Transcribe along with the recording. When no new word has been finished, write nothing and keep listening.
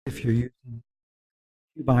If you're using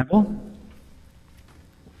your Bible,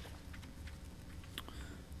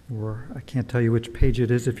 or I can't tell you which page it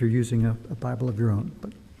is if you're using a Bible of your own,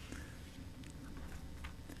 but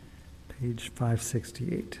page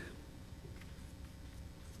 568.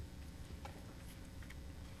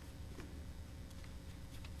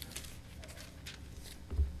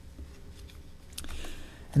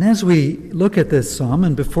 And as we look at this psalm,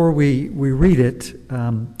 and before we read it,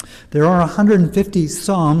 there are 150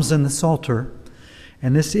 psalms in the Psalter,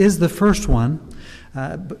 and this is the first one.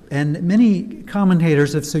 And many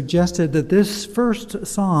commentators have suggested that this first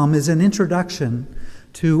psalm is an introduction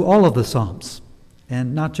to all of the psalms,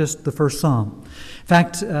 and not just the first psalm. In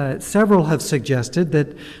fact, several have suggested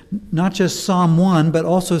that not just Psalm 1, but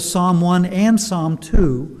also Psalm 1 and Psalm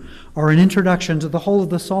 2 are an introduction to the whole of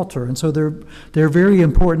the Psalter. And so they're very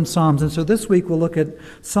important psalms. And so this week we'll look at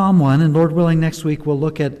Psalm 1, and Lord willing, next week we'll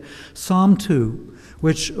look at Psalm 2,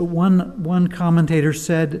 which one commentator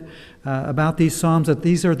said about these psalms that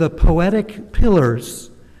these are the poetic pillars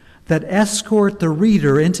that escort the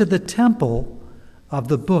reader into the temple of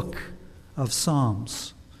the book of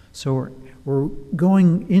Psalms. So we're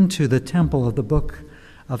going into the temple of the book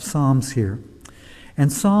of Psalms here.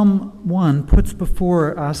 And Psalm 1 puts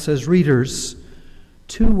before us as readers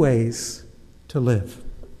two ways to live.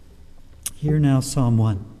 Hear now Psalm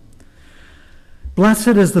 1. Blessed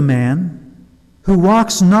is the man who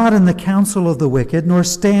walks not in the counsel of the wicked, nor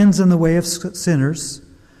stands in the way of sinners,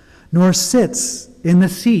 nor sits in the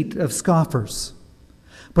seat of scoffers.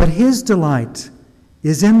 But his delight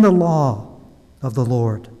is in the law of the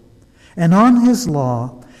Lord, and on his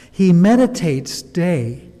law he meditates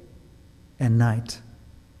day and night.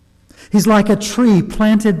 He's like a tree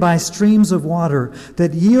planted by streams of water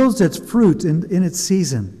that yields its fruit in its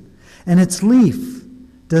season, and its leaf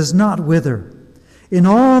does not wither. In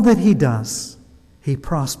all that he does, he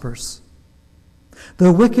prospers.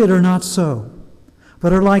 The wicked are not so,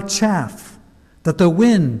 but are like chaff that the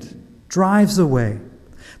wind drives away.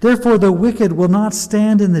 Therefore the wicked will not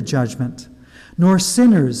stand in the judgment, nor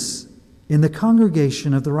sinners in the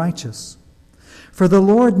congregation of the righteous. For the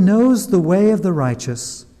Lord knows the way of the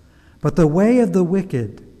righteous, but the way of the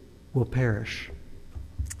wicked will perish.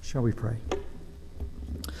 Shall we pray?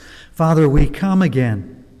 Father, we come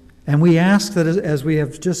again, and we ask that as we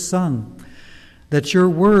have just sung, that your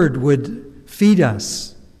word would feed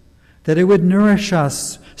us, that it would nourish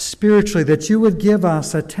us spiritually, that you would give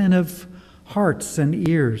us attentive hearts and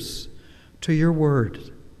ears to your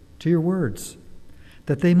word, to your words,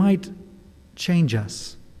 that they might change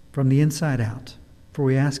us from the inside out. For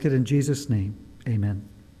we ask it in Jesus' name. Amen.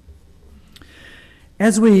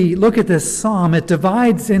 As we look at this psalm, it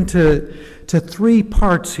divides into three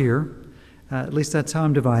parts here. At least that's how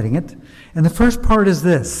I'm dividing it. And the first part is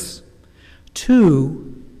this: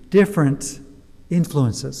 two different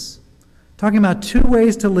influences. Talking about two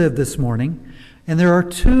ways to live this morning, and there are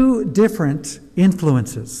two different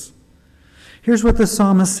influences. Here's what the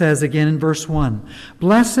psalmist says again in verse 1.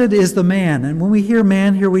 Blessed is the man. And when we hear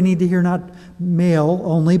man here, we need to hear not male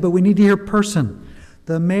only, but we need to hear person.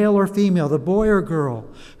 The male or female, the boy or girl,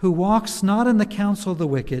 who walks not in the counsel of the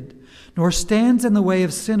wicked, nor stands in the way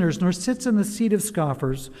of sinners, nor sits in the seat of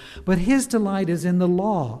scoffers, but his delight is in the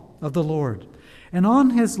law of the Lord. And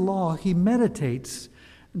on his law he meditates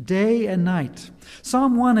day and night.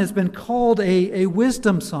 Psalm 1 has been called a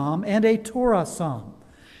wisdom psalm and a Torah psalm.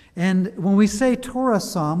 And when we say Torah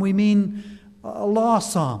psalm, we mean a law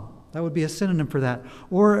psalm. That would be a synonym for that.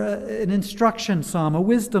 Or an instruction psalm, a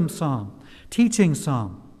wisdom psalm, teaching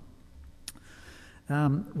psalm.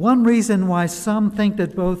 One reason why some think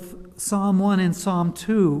that both Psalm 1 and Psalm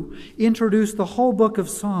 2 introduce the whole book of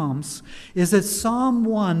Psalms is that Psalm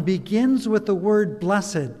 1 begins with the word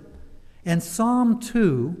blessed. And Psalm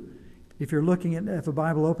 2, if you're looking at a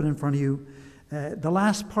Bible open in front of you, the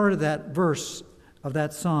last part of that verse of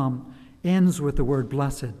that psalm ends with the word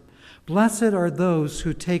blessed. Blessed are those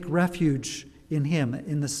who take refuge in him,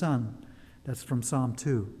 in the Son. That's from Psalm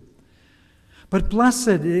 2. But blessed,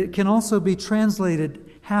 it can also be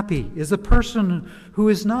translated happy, is a person who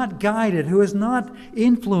is not guided, who is not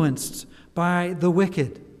influenced by the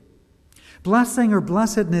wicked. Blessing or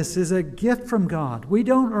blessedness is a gift from God. We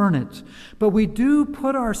don't earn it, but we do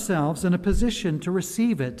put ourselves in a position to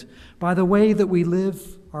receive it by the way that we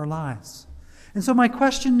live our lives. And so my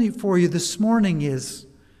question for you this morning is,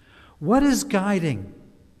 what is guiding?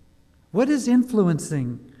 What is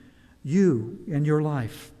influencing you and your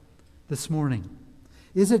life this morning?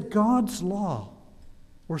 Is it God's law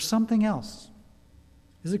or something else?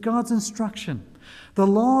 Is it God's instruction? The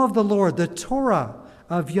law of the Lord, the Torah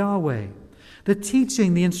of Yahweh, the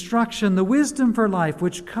teaching, the instruction, the wisdom for life,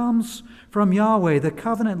 which comes from Yahweh, the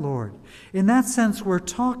covenant Lord. In that sense, we're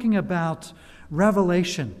talking about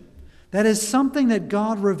revelation. That is something that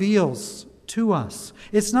God reveals to us.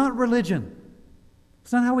 It's not religion.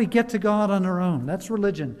 It's not how we get to God on our own. That's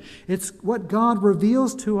religion. It's what God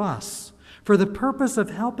reveals to us for the purpose of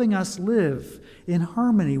helping us live in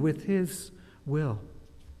harmony with His will.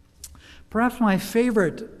 Perhaps my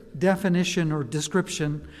favorite definition or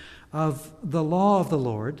description of the law of the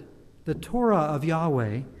Lord, the Torah of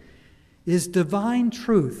Yahweh, is divine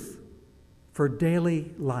truth for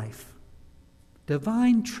daily life.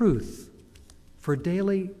 Divine truth for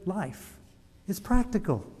daily life. It's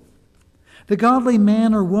practical. The godly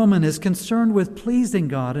man or woman is concerned with pleasing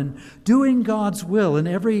God and doing God's will in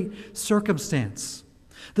every circumstance.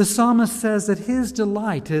 The psalmist says that his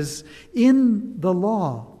delight is in the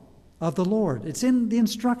law of the Lord. It's in the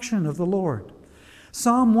instruction of the Lord.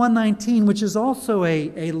 Psalm 119, which is also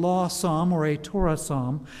a law psalm or a Torah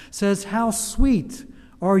psalm, says, "How sweet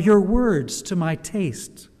are your words to my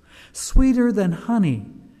taste, sweeter than honey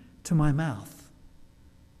to my mouth."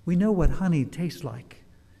 We know what honey tastes like.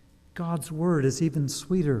 God's word is even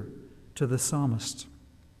sweeter to the psalmist.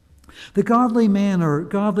 The godly man or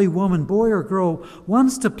godly woman, boy or girl,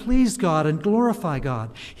 wants to please God and glorify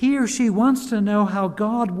God. He or she wants to know how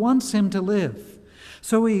God wants him to live.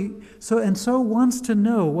 So wants to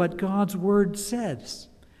know what God's word says.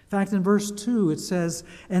 In fact, in verse 2 it says,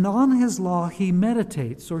 "And on his law he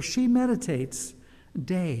meditates," or she meditates,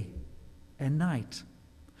 "day and night."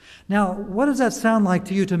 Now, what does that sound like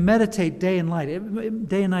to you, to meditate day and night?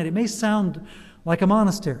 It may sound like a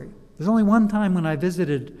monastery. There's only one time when I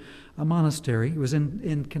visited a monastery. It was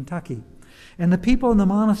in Kentucky. And the people in the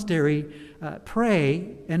monastery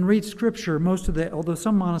pray and read Scripture. Although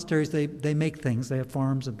some monasteries, they make things. They have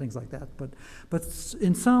farms and things like that. But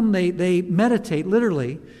in some, they meditate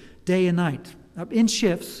literally day and night, in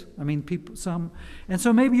shifts. Some. And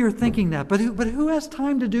so maybe you're thinking that. But who has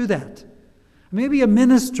time to do that? Maybe a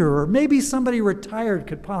minister or maybe somebody retired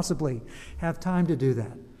could possibly have time to do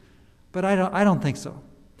that. But I don't think so.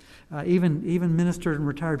 Even ministers and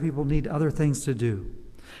retired people need other things to do.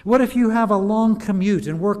 What if you have a long commute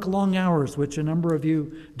and work long hours, which a number of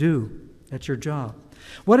you do at your job?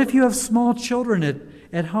 What if you have small children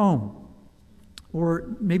at home?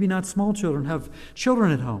 Or maybe not small children, have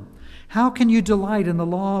children at home. How can you delight in the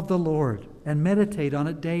law of the Lord and meditate on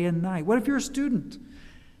it day and night? What if you're a student and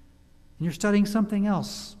you're studying something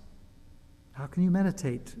else? How can you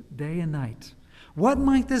meditate day and night? What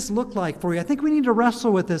might this look like for you? I think we need to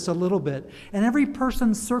wrestle with this a little bit. And every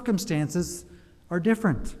person's circumstances are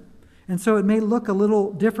different. And so it may look a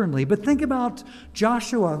little differently. But think about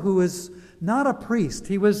Joshua, who is not a priest.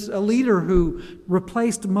 He was a leader who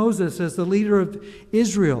replaced Moses as the leader of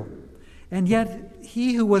Israel. And yet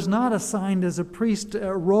he who was not assigned as a priest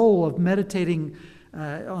a role of meditating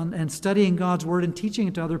on and studying God's word and teaching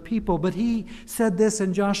it to other people. But he said this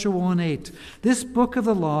in Joshua 1:8, "This book of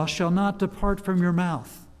the law shall not depart from your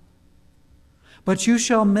mouth, but you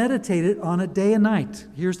shall meditate on it day and night."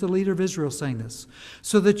 Here's the leader of Israel saying this.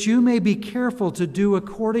 "So that you may be careful to do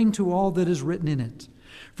according to all that is written in it.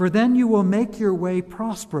 For then you will make your way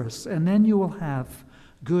prosperous, and then you will have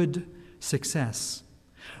good success."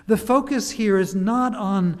 The focus here is not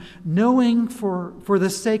on knowing for the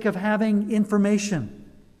sake of having information.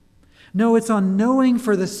 No, it's on knowing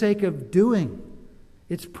for the sake of doing.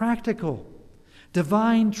 It's practical,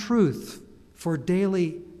 divine truth for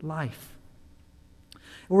daily life.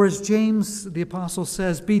 Or as James the Apostle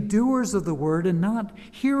says, "Be doers of the word and not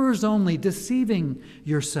hearers only, deceiving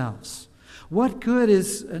yourselves." What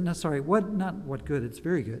is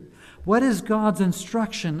God's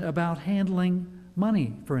instruction about handling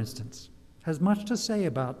money, for instance? Has much to say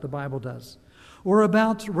about, the Bible does. Or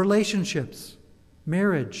about relationships,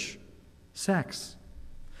 marriage, sex.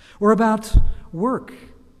 Or about work.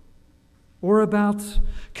 Or about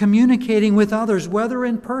communicating with others, whether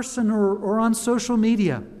in person or on social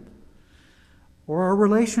media. Or our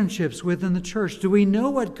relationships within the church. Do we know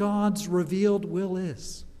what God's revealed will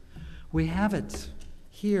is? We have it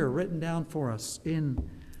here written down for us in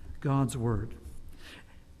God's Word.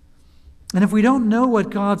 And if we don't know what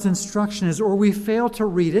God's instruction is, or we fail to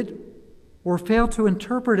read it, or fail to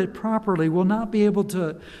interpret it properly, we'll not be able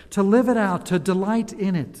to live it out, to delight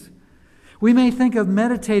in it. We may think of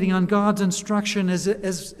meditating on God's instruction as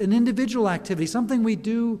an individual activity, something we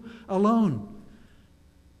do alone.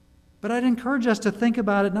 But I'd encourage us to think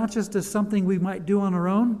about it not just as something we might do on our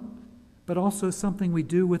own, but also something we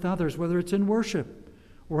do with others, whether it's in worship,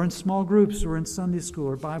 or in small groups, or in Sunday school,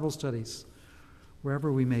 or Bible studies, wherever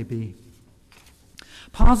we may be.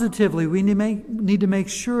 Positively, we need to make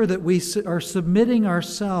sure that we are submitting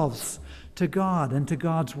ourselves to God and to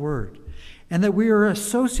God's Word, and that we are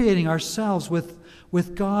associating ourselves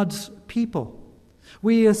with God's people.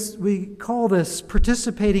 We call this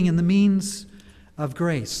participating in the means of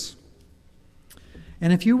grace.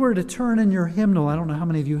 And if you were to turn in your hymnal, I don't know how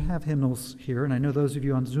many of you have hymnals here, and I know those of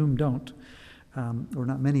you on Zoom don't, or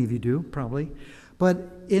not many of you do, probably. But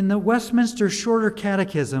in the Westminster Shorter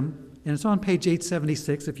Catechism, and it's on page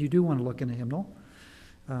 876 if you do want to look in a hymnal,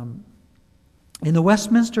 in the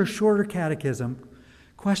Westminster Shorter Catechism,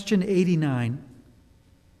 question 89,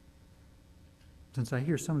 since I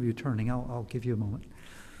hear some of you turning, I'll give you a moment.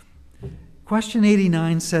 Question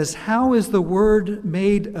 89 says, how is the word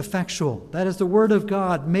made effectual? That is the word of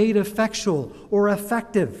God made effectual or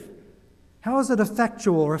effective. How is it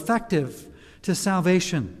effectual or effective to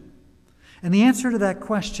salvation? And the answer to that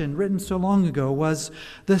question, written so long ago, was,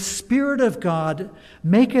 the Spirit of God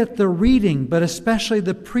maketh the reading, but especially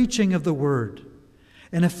the preaching of the word,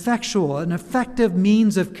 an effectual, an effective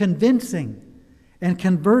means of convincing and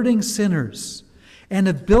converting sinners, and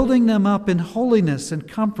of building them up in holiness and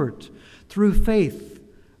comfort through faith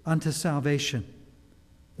unto salvation.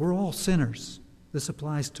 We're all sinners. This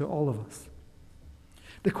applies to all of us.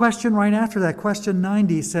 The question right after that, question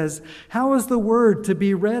 90, says, how is the word to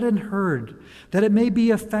be read and heard, that it may be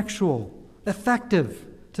effectual, effective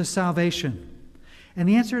to salvation? And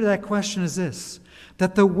the answer to that question is this,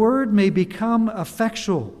 that the word may become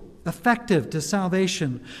effectual, effective to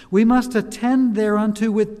salvation, we must attend thereunto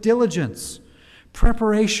with diligence,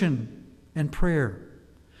 preparation, and prayer.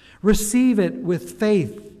 Receive it with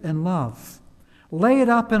faith and love. Lay it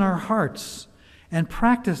up in our hearts and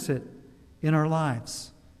practice it in our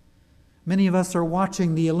lives. Many of us are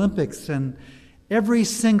watching the Olympics, and every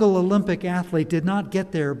single Olympic athlete did not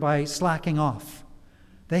get there by slacking off.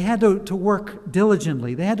 They had to work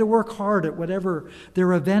diligently. They had to work hard at whatever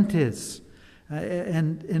their event is,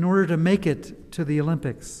 and in order to make it to the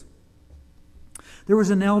Olympics. There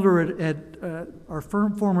was an elder at our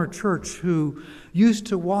former church who used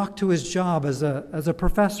to walk to his job as a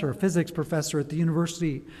professor, a physics professor at the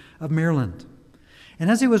University of Maryland. And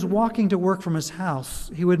as he was walking to work from his house,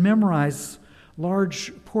 he would memorize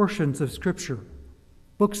large portions of Scripture,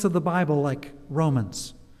 books of the Bible like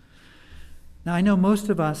Romans. Now, I know most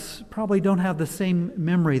of us probably don't have the same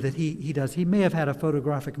memory that he does. He may have had a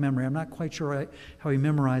photographic memory. I'm not quite sure how he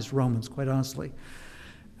memorized Romans, quite honestly.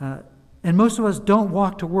 And most of us don't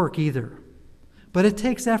walk to work either. But it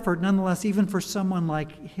takes effort, nonetheless, even for someone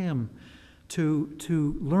like him,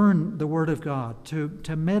 to learn the Word of God,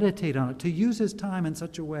 to meditate on it, to use his time in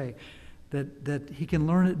such a way that he can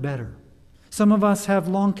learn it better. Some of us have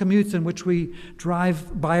long commutes in which we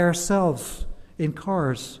drive by ourselves in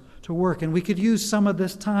cars to work, and we could use some of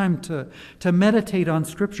this time to meditate on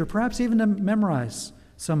Scripture, perhaps even to memorize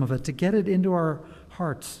some of it, to get it into our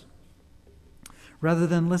hearts, rather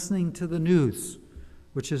than listening to the news,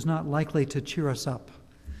 which is not likely to cheer us up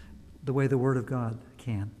the way the Word of God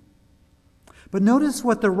can. But notice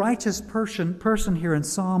what the righteous person here in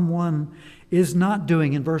Psalm 1 is not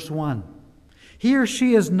doing in verse 1. He or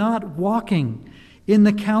she is not walking in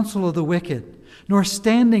the counsel of the wicked, nor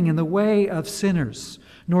standing in the way of sinners,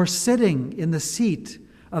 nor sitting in the seat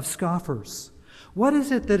of scoffers. What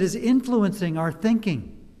is it that is influencing our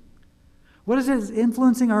thinking? What is it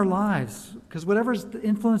influencing our lives? Because whatever is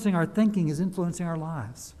influencing our thinking is influencing our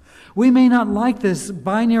lives. We may not like this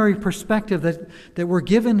binary perspective that we're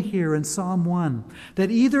given here in Psalm 1, that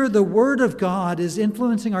either the Word of God is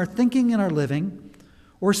influencing our thinking and our living,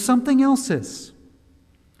 or something else is.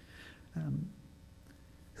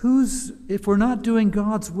 If we're not doing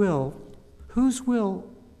God's will, whose will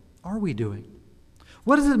are we doing?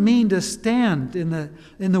 What does it mean to stand in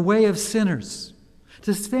the way of sinners?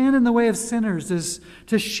 To stand in the way of sinners is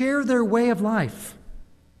to share their way of life.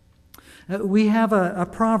 We have a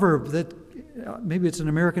proverb that, maybe it's an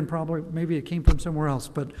American proverb, maybe it came from somewhere else,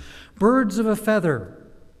 but birds of a feather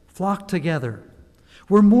flock together.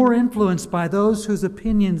 We're more influenced by those whose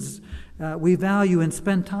opinions we value and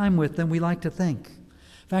spend time with than we like to think.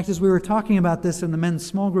 In fact, as we were talking about this in the men's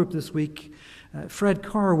small group this week, Fred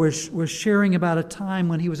Carr was sharing about a time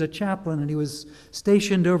when he was a chaplain and he was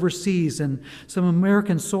stationed overseas, and some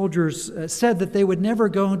American soldiers said that they would never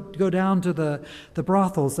go down to the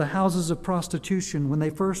brothels, the houses of prostitution, when they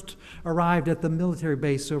first arrived at the military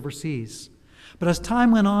base overseas. But as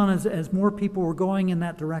time went on, as more people were going in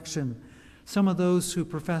that direction, some of those who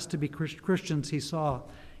professed to be Christians he saw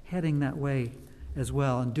heading that way as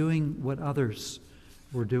well and doing what others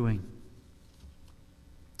were doing.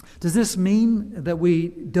 Does this mean that we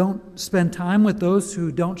don't spend time with those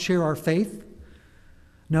who don't share our faith?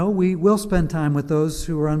 No, we will spend time with those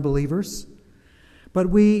who are unbelievers, but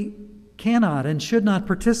we cannot and should not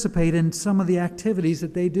participate in some of the activities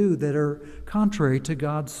that they do that are contrary to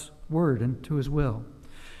God's word and to his will.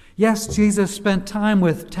 Yes, Jesus spent time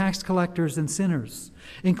with tax collectors and sinners,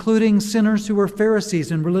 including sinners who were Pharisees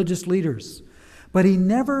and religious leaders, but he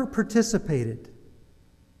never participated.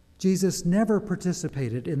 Jesus never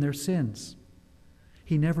participated in their sins.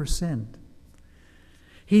 He never sinned.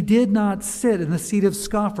 He did not sit in the seat of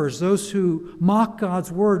scoffers, those who mock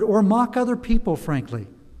God's word or mock other people, frankly.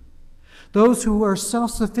 Those who are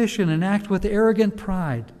self-sufficient and act with arrogant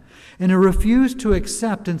pride and who refuse to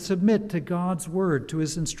accept and submit to God's word, to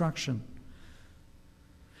his instruction.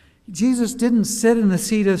 Jesus didn't sit in the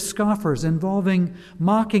seat of scoffers involving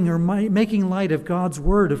mocking or making light of God's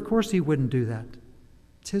word. Of course he wouldn't do that.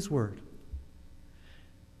 It's his word.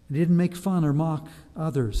 He didn't make fun or mock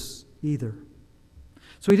others either.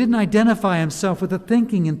 So he didn't identify himself with the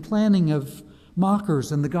thinking and planning of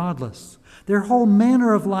mockers and the godless. Their whole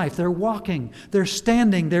manner of life, their walking, their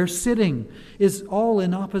standing, their sitting, is all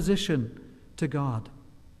in opposition to God.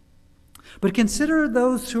 But consider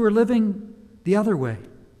those who are living the other way,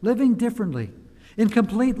 living differently, in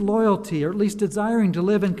complete loyalty, or at least desiring to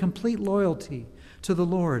live in complete loyalty to the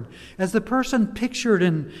Lord. As the person pictured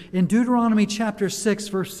in Deuteronomy chapter 6,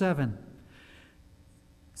 verse 7,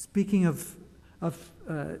 speaking of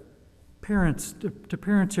parents, to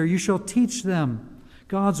parents here, you shall teach them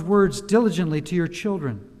God's words diligently to your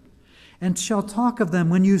children, and shall talk of them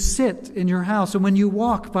when you sit in your house and when you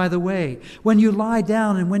walk by the way, when you lie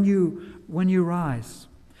down and when you rise.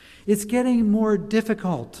 It's getting more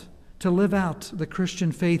difficult to live out the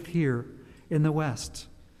Christian faith here in the West.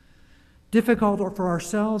 Difficult for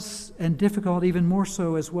ourselves and difficult even more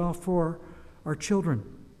so as well for our children.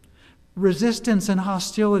 Resistance and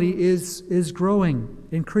hostility is growing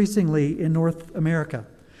increasingly in North America.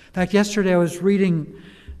 In fact, yesterday I was reading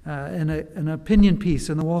an opinion piece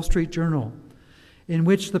in the Wall Street Journal in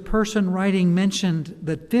which the person writing mentioned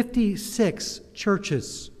that 56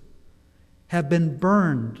 churches have been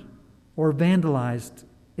burned or vandalized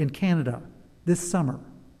in Canada this summer.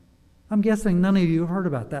 I'm guessing none of you have heard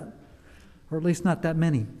about that, or at least not that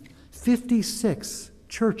many. 56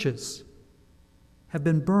 churches have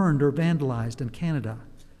been burned or vandalized in Canada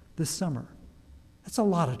this summer. That's a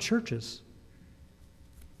lot of churches.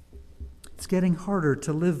 It's getting harder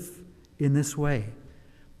to live in this way,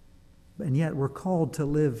 and yet we're called to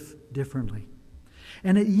live differently.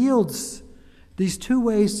 And it yields, these two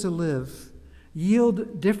ways to live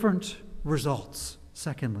yield different results,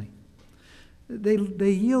 secondly.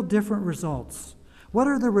 They yield different results. What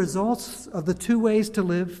are the results of the two ways to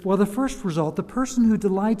live? Well, the first result, the person who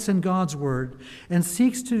delights in God's word and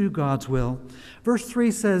seeks to do God's will. Verse 3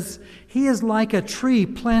 says, he is like a tree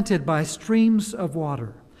planted by streams of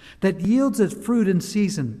water, that yields its fruit in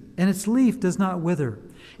season, and its leaf does not wither.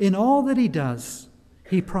 In all that he does,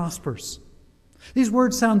 he prospers. These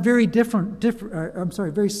words sound very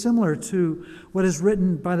very similar to what is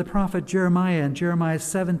written by the prophet Jeremiah in Jeremiah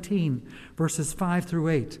 17, verses 5 through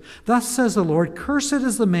 8. Thus says the Lord, cursed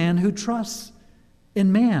is the man who trusts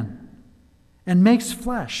in man and makes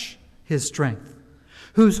flesh his strength,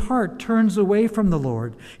 whose heart turns away from the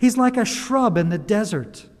Lord. He's like a shrub in the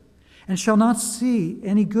desert, and shall not see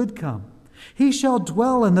any good come. He shall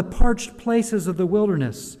dwell in the parched places of the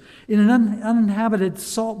wilderness, in an uninhabited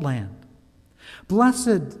salt land.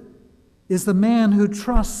 Blessed is the man who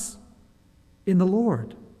trusts in the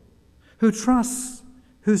Lord, whose trust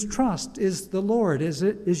is the Lord,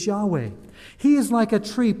 is Yahweh. He is like a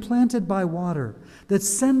tree planted by water that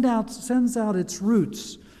sends out its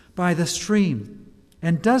roots by the stream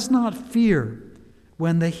and does not fear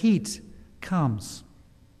when the heat comes.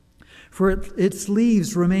 For its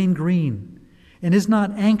leaves remain green, and is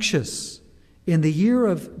not anxious in the year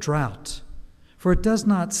of drought, for it does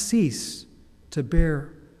not cease to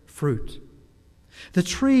bear fruit. The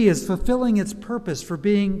tree is fulfilling its purpose for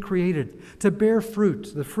being created, to bear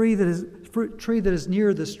fruit, the tree that is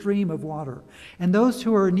near the stream of water. And those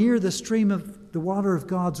who are near the stream of the water of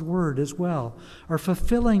God's word as well are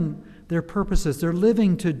fulfilling their purposes. They're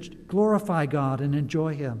living to glorify God and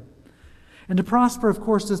enjoy him. And to prosper, of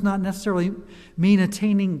course, does not necessarily mean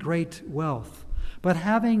attaining great wealth, but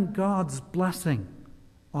having God's blessing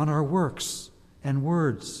on our works and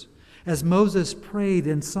words. As Moses prayed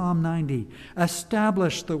in Psalm 90,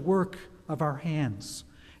 establish the work of our hands.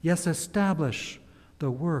 Yes, establish the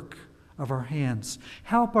work of our hands.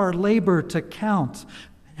 Help our labor to count.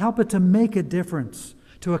 Help it to make a difference,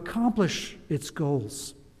 to accomplish its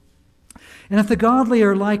goals. And if the godly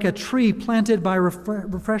are like a tree planted by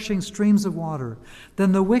refreshing streams of water,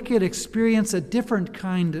 then the wicked experience a different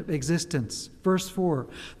kind of existence. Verse 4,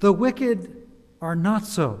 the wicked are not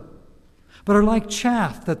so, but are like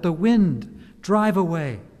chaff that the wind drive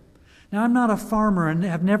away. Now, I'm not a farmer and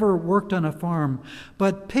have never worked on a farm,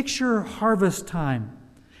 but picture harvest time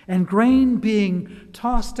and grain being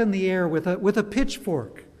tossed in the air with a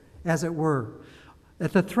pitchfork, as it were,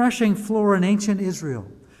 at the threshing floor in ancient Israel.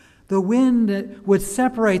 The wind would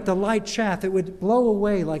separate the light chaff. It would blow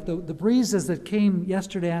away like the breezes that came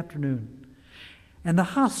yesterday afternoon. And the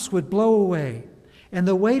husks would blow away. And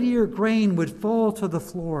the weightier grain would fall to the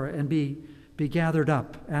floor and be gathered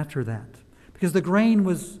up after that. Because the grain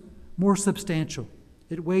was more substantial.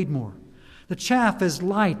 It weighed more. The chaff is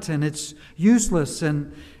light and it's useless.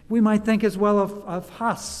 And we might think as well of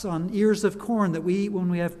husks on ears of corn that we eat when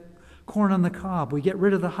we have corn on the cob. We get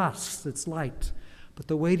rid of the husks. It's light. But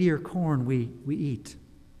the weightier corn we eat.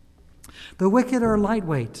 The wicked are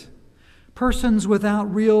lightweight, persons without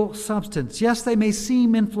real substance. Yes, they may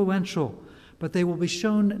seem influential, but they will be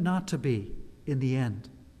shown not to be in the end.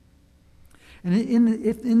 And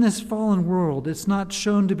in this fallen world, it's not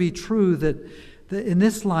shown to be true that in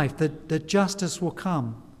this life that justice will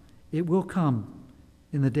come. It will come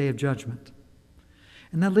in the day of judgment.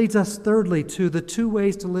 And that leads us thirdly to the two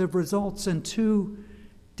ways to live results in two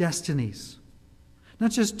destinies.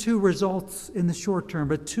 Not just two results in the short term,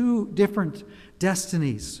 but two different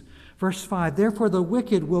destinies. Verse 5, therefore the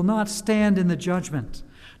wicked will not stand in the judgment,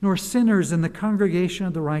 nor sinners in the congregation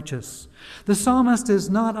of the righteous. The psalmist is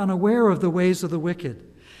not unaware of the ways of the wicked.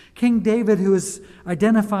 King David, who is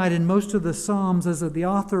identified in most of the Psalms as the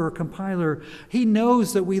author or compiler, he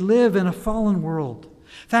knows that we live in a fallen world.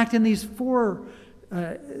 In fact, in these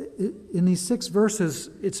 6 verses,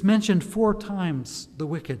 it's mentioned 4 times the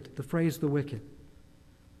wicked, the phrase the wicked.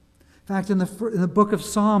 In fact, in the book of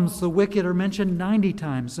Psalms, the wicked are mentioned 90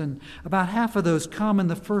 times, and about half of those come in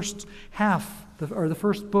the first half, or the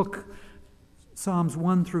first book, Psalms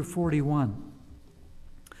 1 through 41,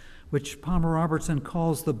 which Palmer Robertson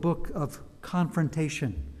calls the book of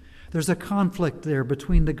confrontation. There's a conflict there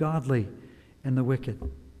between the godly and the wicked.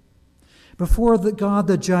 Before God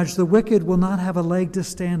the judge, the wicked will not have a leg to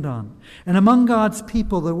stand on, and among God's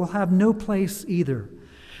people they will have no place either.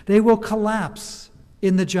 They will collapse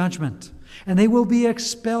in the judgment, and they will be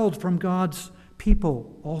expelled from God's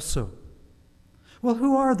people also. Well,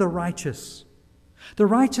 who are the righteous? The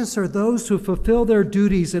righteous are those who fulfill their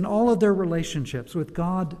duties in all of their relationships with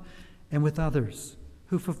God and with others,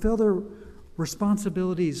 who fulfill their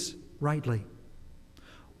responsibilities rightly.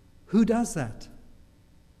 Who does that?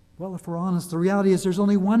 Well, if we're honest, the reality is there's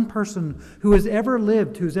only one person who has ever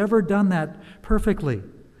lived, who's ever done that perfectly,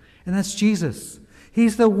 and that's Jesus.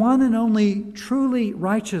 He's the one and only truly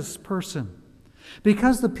righteous person.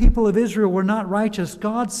 Because the people of Israel were not righteous,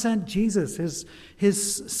 God sent Jesus,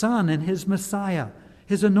 his Son and his Messiah,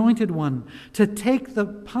 his anointed one, to take the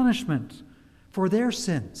punishment for their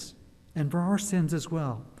sins and for our sins as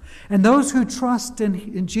well. And those who trust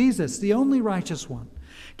in Jesus, the only righteous one,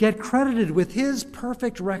 get credited with his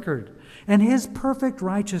perfect record and his perfect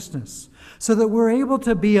righteousness, so that we're able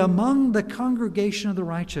to be among the congregation of the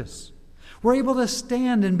righteous. We're able to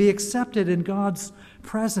stand and be accepted in God's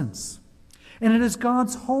presence. And it is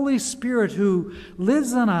God's Holy Spirit who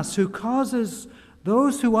lives in us, who causes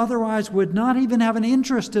those who otherwise would not even have an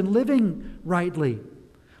interest in living rightly,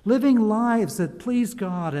 living lives that please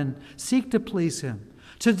God and seek to please him,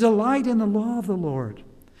 to delight in the law of the Lord.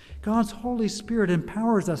 God's Holy Spirit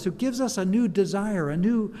empowers us, who gives us a new desire, a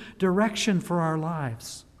new direction for our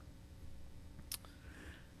lives.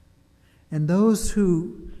 And those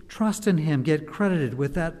who trust in him get credited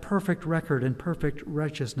with that perfect record and perfect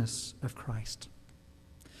righteousness of Christ.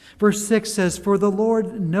 Verse 6 says, for the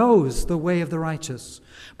Lord knows the way of the righteous,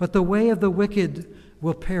 but the way of the wicked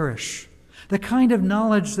will perish. The kind of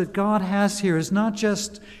knowledge that God has here is not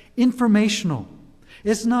just informational.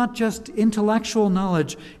 It's not just intellectual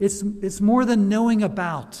knowledge. It's more than knowing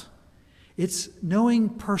about. It's knowing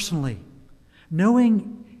personally,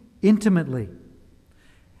 knowing intimately.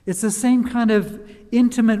 It's the same kind of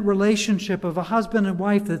intimate relationship of a husband and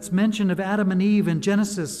wife that's mentioned of Adam and Eve in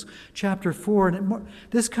Genesis chapter 4. And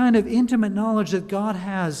this kind of intimate knowledge that God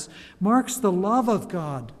has marks the love of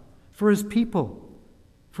God for his people,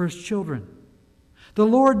 for his children. The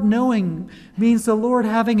Lord knowing means the Lord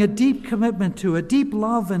having a deep commitment to, a deep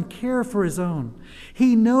love and care for his own.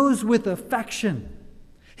 He knows with affection.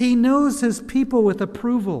 He knows his people with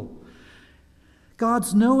approval.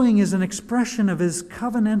 God's knowing is an expression of his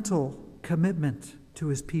covenantal commitment to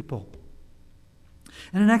his people.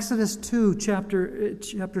 And in Exodus 2, chapter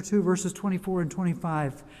 2, verses 24 and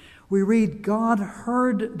 25, we read, God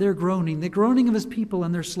heard their groaning, the groaning of his people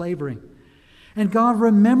in their slavery. And God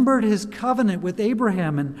remembered his covenant with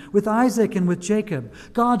Abraham and with Isaac and with Jacob.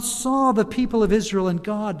 God saw the people of Israel, and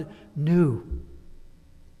God knew.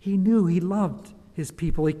 He knew, he loved his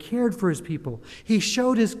people. He cared for his people. He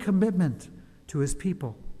showed his commitment to his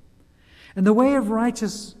people. And the way of the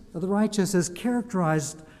righteous is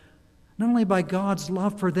characterized not only by God's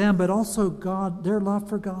love for them, but also their love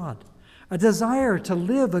for God. A desire to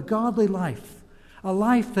live a godly life, a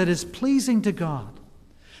life that is pleasing to God.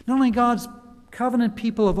 Not only God's covenant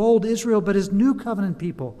people of old Israel, but his new covenant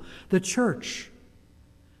people, the church,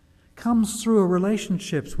 comes through a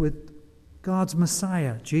relationship with God's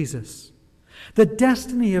Messiah, Jesus. The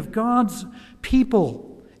destiny of God's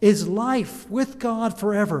people is life with God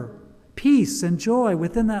forever, peace and joy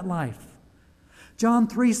within that life. John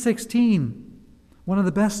 3:16, one of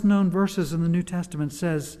the best-known verses in the New Testament,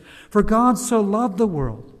 says, "For God so loved the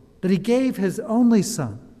world that he gave his only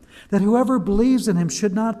Son, that whoever believes in him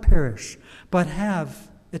should not perish, but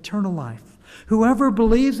have eternal life. Whoever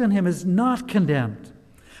believes in him is not condemned,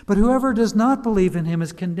 but whoever does not believe in him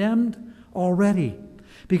is condemned already,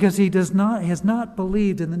 because he has not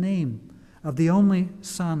believed in the name of the only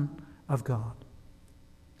Son of God."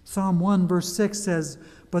 Psalm 1 verse 6 says,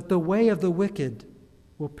 "But the way of the wicked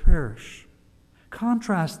will perish."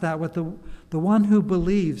 Contrast that with the one who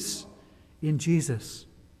believes in Jesus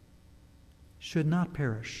should not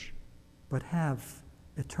perish, but have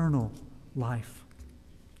eternal life.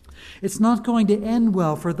 It's not going to end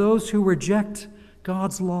well for those who reject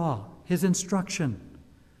God's law, his instruction,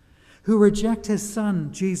 who reject his Son,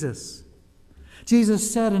 Jesus.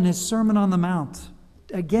 Jesus said in his Sermon on the Mount,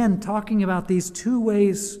 again talking about these two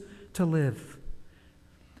ways to live.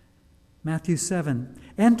 Matthew 7,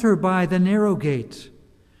 "Enter by the narrow gate,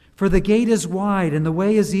 for the gate is wide and the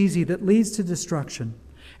way is easy that leads to destruction,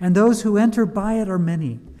 and those who enter by it are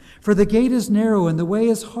many. For the gate is narrow and the way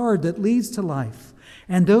is hard that leads to life,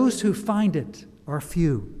 and those who find it are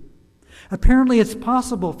few." Apparently, it's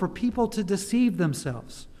possible for people to deceive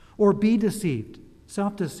themselves or be deceived,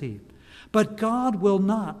 self-deceived. But God will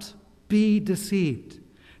not be deceived.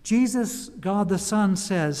 Jesus, God the Son,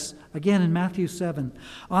 says, again in Matthew 7,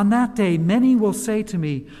 "On that day many will say to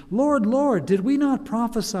me, 'Lord, Lord, did we not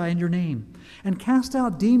prophesy in your name, and cast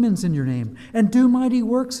out demons in your name, and do mighty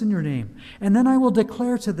works in your name?' And then I will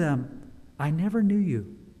declare to them, 'I never knew you.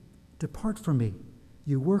 Depart from me,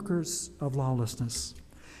 you workers of lawlessness.'"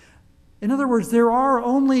 In other words, there are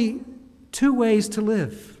only two ways to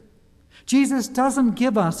live. Jesus doesn't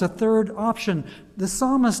give us a third option. The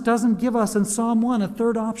psalmist doesn't give us in Psalm 1 a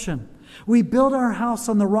third option. We build our house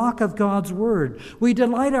on the rock of God's word. We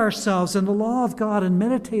delight ourselves in the law of God and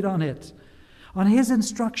meditate on it, on his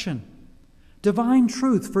instruction, divine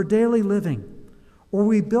truth for daily living, or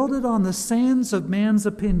we build it on the sands of man's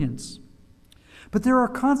opinions. But there are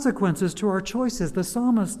consequences to our choices. The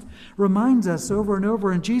psalmist reminds us over and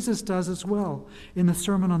over, and Jesus does as well in the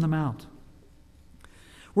Sermon on the Mount.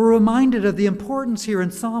 We're reminded of the importance here in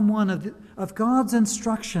Psalm 1 of God's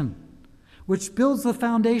instruction, which builds the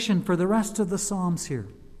foundation for the rest of the Psalms here.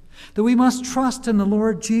 That we must trust in the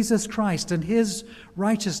Lord Jesus Christ and his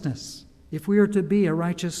righteousness if we are to be a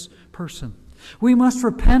righteous person. We must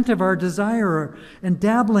repent of our desire and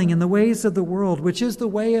dabbling in the ways of the world, which is the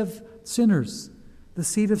way of sinners, the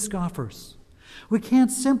seed of scoffers. We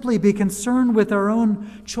can't simply be concerned with our own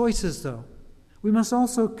choices, though. We must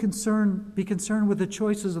also be concerned with the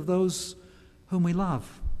choices of those whom we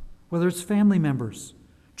love, whether it's family members,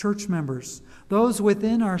 church members, those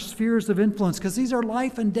within our spheres of influence, because these are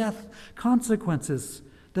life and death consequences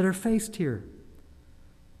that are faced here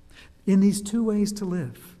in these two ways to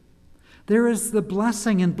live. There is the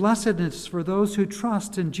blessing and blessedness for those who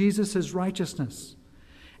trust in Jesus' righteousness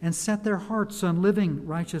and set their hearts on living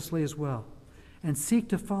righteously as well and seek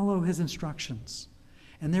to follow his instructions.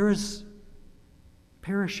 And there is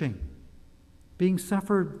perishing, being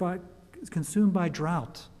consumed by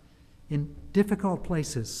drought in difficult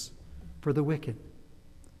places for the wicked.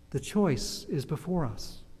 The choice is before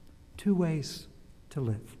us. Two ways to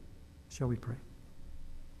live. Shall we pray?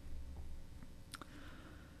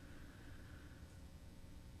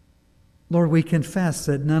 Lord, we confess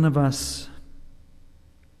that none of us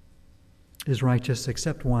is righteous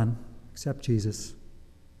except one, except Jesus.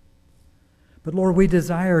 But Lord, we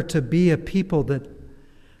desire to be a people that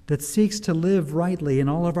seeks to live rightly in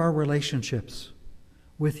all of our relationships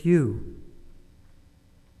with you,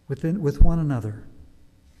 with one another,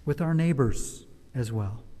 with our neighbors as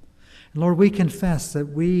well. And Lord, we confess that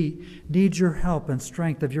we need your help and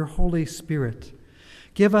strength of your Holy Spirit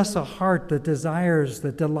Give us a heart that desires,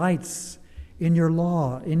 that delights in your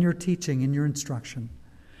law, in your teaching, in your instruction,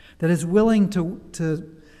 that is willing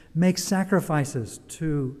to make sacrifices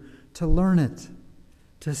to learn it,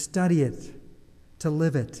 to study it, to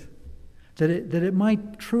live it, that it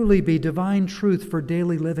might truly be divine truth for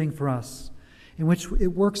daily living for us, in which it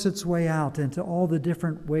works its way out into all the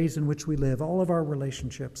different ways in which we live, all of our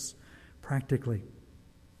relationships, practically.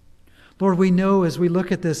 Lord, we know as we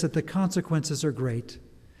look at this that the consequences are great.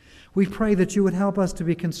 We pray that you would help us to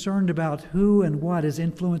be concerned about who and what is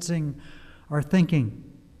influencing our thinking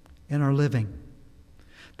and our living,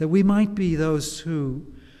 that we might be those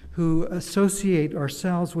who associate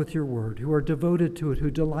ourselves with your word, who are devoted to it, who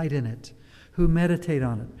delight in it, who meditate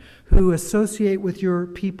on it, who associate with your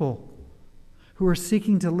people, who are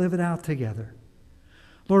seeking to live it out together.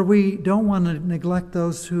 Lord, we don't want to neglect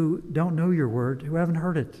those who don't know your word, who haven't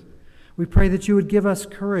heard it. We pray that you would give us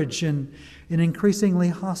courage in an increasingly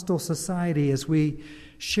hostile society as we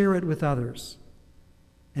share it with others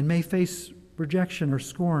and may face rejection or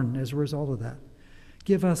scorn as a result of that.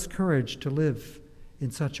 Give us courage to live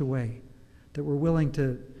in such a way that we're willing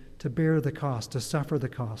to bear the cost, to suffer the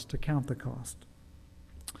cost, to count the cost.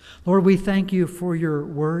 Lord, we thank you for your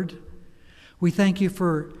word. We thank you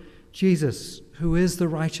for Jesus, who is the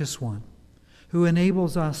righteous one, who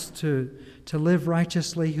enables us to live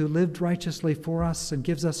righteously, who lived righteously for us and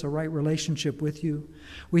gives us a right relationship with you.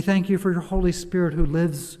 We thank you for your Holy Spirit who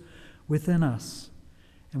lives within us.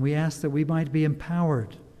 And we ask that we might be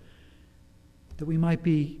empowered, that we might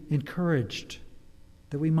be encouraged,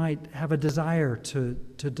 that we might have a desire to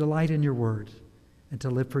delight in your word and to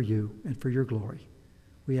live for you and for your glory.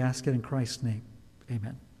 We ask it in Christ's name.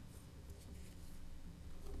 Amen.